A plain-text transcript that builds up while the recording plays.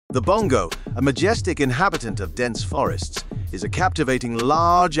The bongo, a majestic inhabitant of dense forests, is a captivating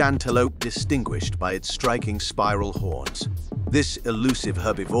large antelope distinguished by its striking spiral horns. This elusive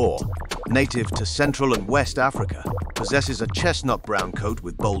herbivore, native to Central and West Africa, possesses a chestnut-brown coat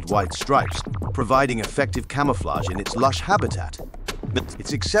with bold white stripes, providing effective camouflage in its lush habitat.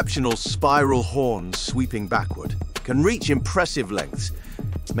 Its exceptional spiral horns sweeping backward can reach impressive lengths,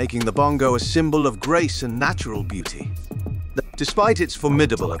 making the bongo a symbol of grace and natural beauty. Despite its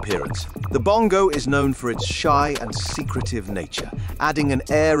formidable appearance, the bongo is known for its shy and secretive nature, adding an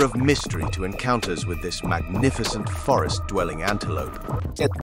air of mystery to encounters with this magnificent forest-dwelling antelope.